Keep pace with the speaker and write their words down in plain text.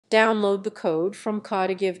Download the code from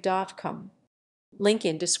codegive.com. Link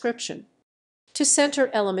in description. To center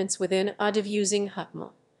elements within a div using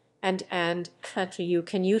HTML and you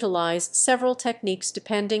can utilize several techniques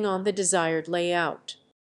depending on the desired layout.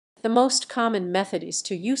 The most common method is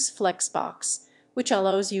to use flexbox, which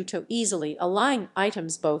allows you to easily align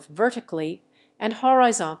items both vertically and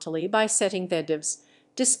horizontally by setting the div's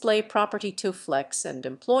display property to flex and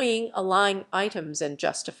employing align items and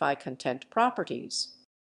justify content properties.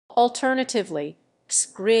 Alternatively,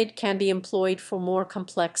 Xgrid can be employed for more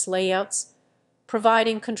complex layouts,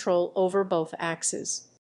 providing control over both axes.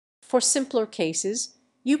 For simpler cases,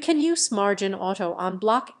 you can use margin auto on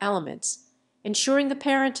block elements, ensuring the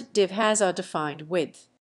parent div has a defined width.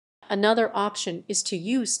 Another option is to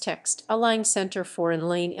use text align center for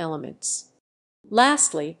inline elements.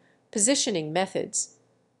 Lastly, positioning methods,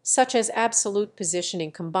 such as absolute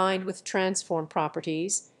positioning combined with transform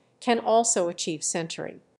properties, can also achieve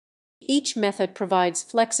centering. Each method provides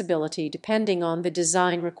flexibility depending on the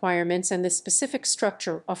design requirements and the specific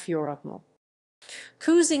structure of your HTML.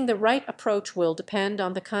 Choosing the right approach will depend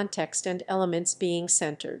on the context and elements being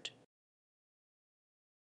centered.